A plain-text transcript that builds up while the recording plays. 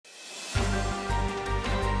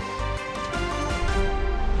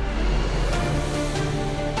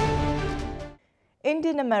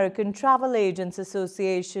Indian American Travel Agents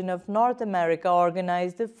Association of North America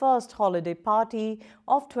organized the first holiday party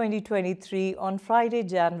of 2023 on Friday,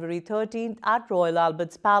 January 13th at Royal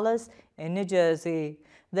Albert's Palace in New Jersey.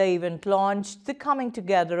 The event launched the coming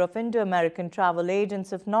together of Indo-American Travel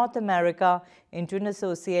Agents of North America into an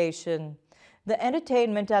association. The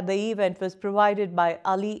entertainment at the event was provided by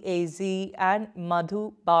Ali A.Z. and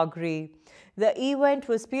Madhu Bagri. The event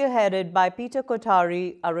was spearheaded by Peter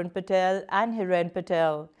Kothari, Arun Patel and Hiren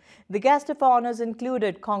Patel. The guest of honors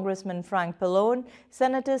included Congressman Frank Pallone,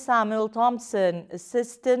 Senator Samuel Thompson,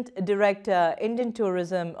 Assistant Director, Indian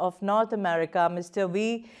Tourism of North America, Mr.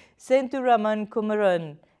 V. Senthuraman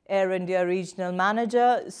Kumaran, Air India Regional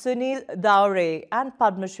Manager Sunil Daure, and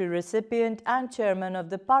Padma Shri recipient and Chairman of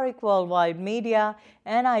the Parekh Worldwide Media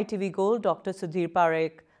and ITV Gold, Dr. Sudhir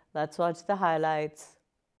Parekh. Let's watch the highlights.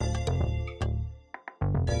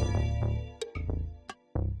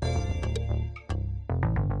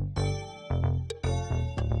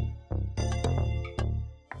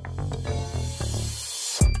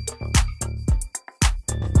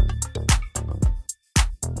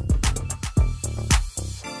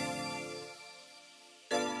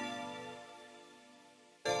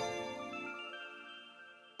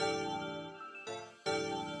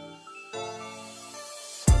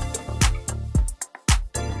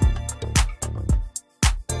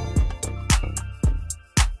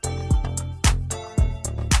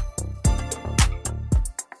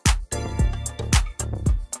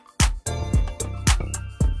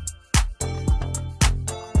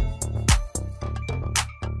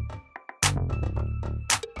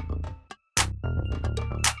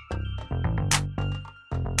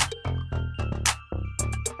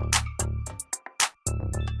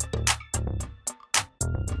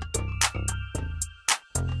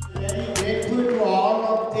 Very grateful to all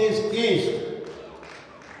of these guests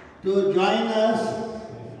to join us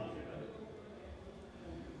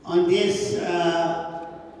on this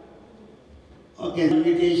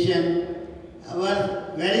invitation.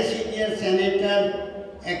 Our very senior senator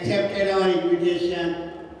accepted our invitation,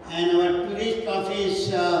 and our tourist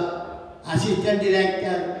office assistant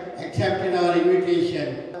director accepted our invitation.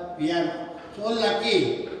 We are so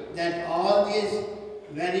lucky that all these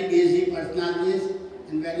very busy personalities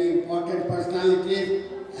and very important personalities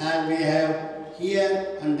we have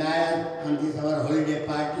here on dais on this our holiday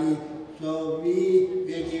party. So we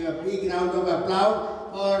will give a big round of applause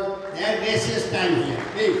for their gracious time here.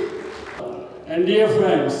 Please. And dear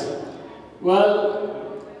friends, well,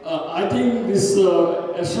 I think this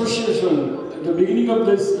association, the beginning of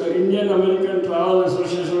this Indian American Travel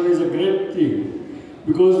Association is a great thing,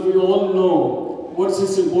 because we all know what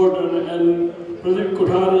is important, and President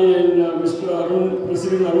Kothari and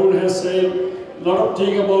President Arun has said a lot of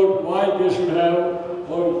things about why they should have,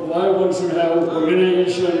 or why one should have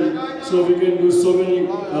organization, so we can do so many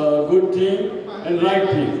good things and right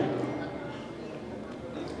things.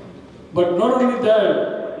 But not only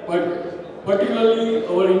that, but particularly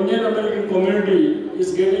our Indian American community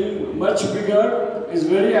is getting much bigger, is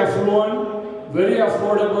very affluent, very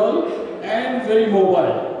affordable, and very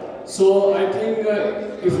mobile. So I think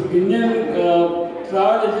if Indian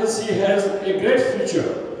travel agency has a great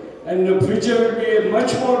future, and the future will be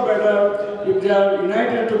much more better if they are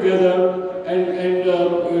united together and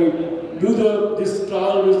do this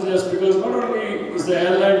travel business, because not only is the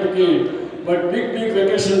airline ticket, but big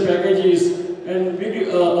vacation packages and big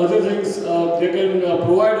other things they can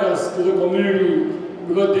provide us to the community,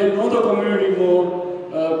 because they know the community more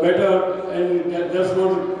better, and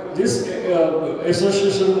therefore this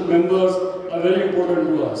association members are very important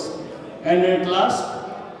to us. And at last,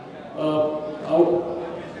 I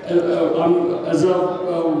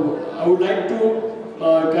would like to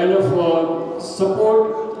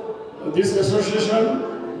support this association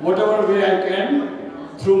whatever way I can,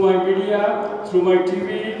 through my media, through my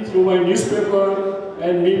TV, through my newspaper,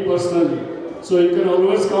 and me personally. So you can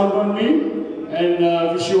always count on me, and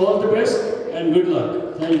wish you all the best and good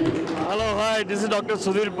luck. Thank you. Hello, hi, this is Dr.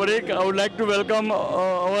 Sudhir Parekh. I would like to welcome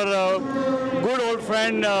our good old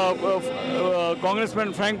friend,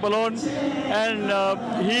 Congressman Frank Pallone, and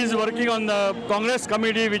he is working on the Congress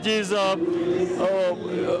committee, which is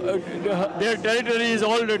their territory is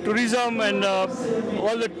all the tourism and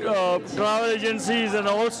all the travel agencies and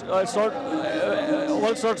all sorts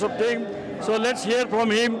of things. So let's hear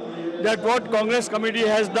from him that what Congress committee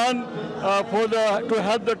has done to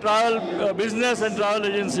help the travel business and travel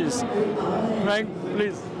agencies. Frank,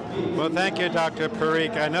 please. Well, thank you, Dr.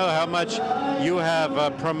 Parekh. I know how much you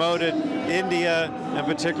have promoted India, and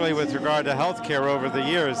particularly with regard to healthcare over the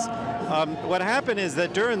years. What happened is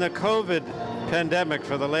that during the COVID pandemic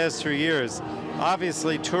for the last 2 years,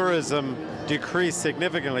 obviously tourism decreased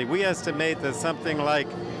significantly. We estimate that something like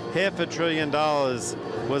 $500 billion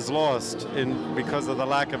was lost because of the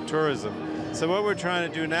lack of tourism. So what we're trying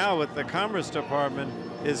to do now with the Commerce Department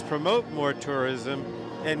is promote more tourism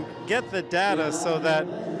and get the data so that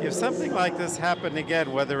if something like this happened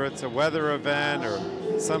again, whether it's a weather event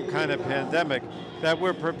or some kind of pandemic, that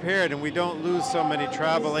we're prepared and we don't lose so many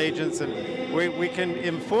travel agents, and we can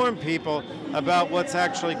inform people about what's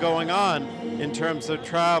actually going on in terms of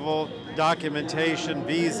travel, documentation,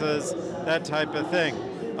 visas, that type of thing.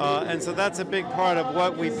 And so that's a big part of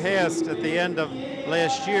what we passed at the end of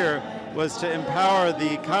last year, was to empower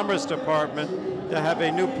the Commerce Department to have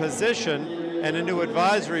a new position and a new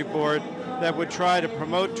advisory board that would try to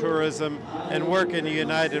promote tourism and work in a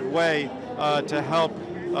united way to help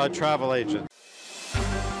travel agents.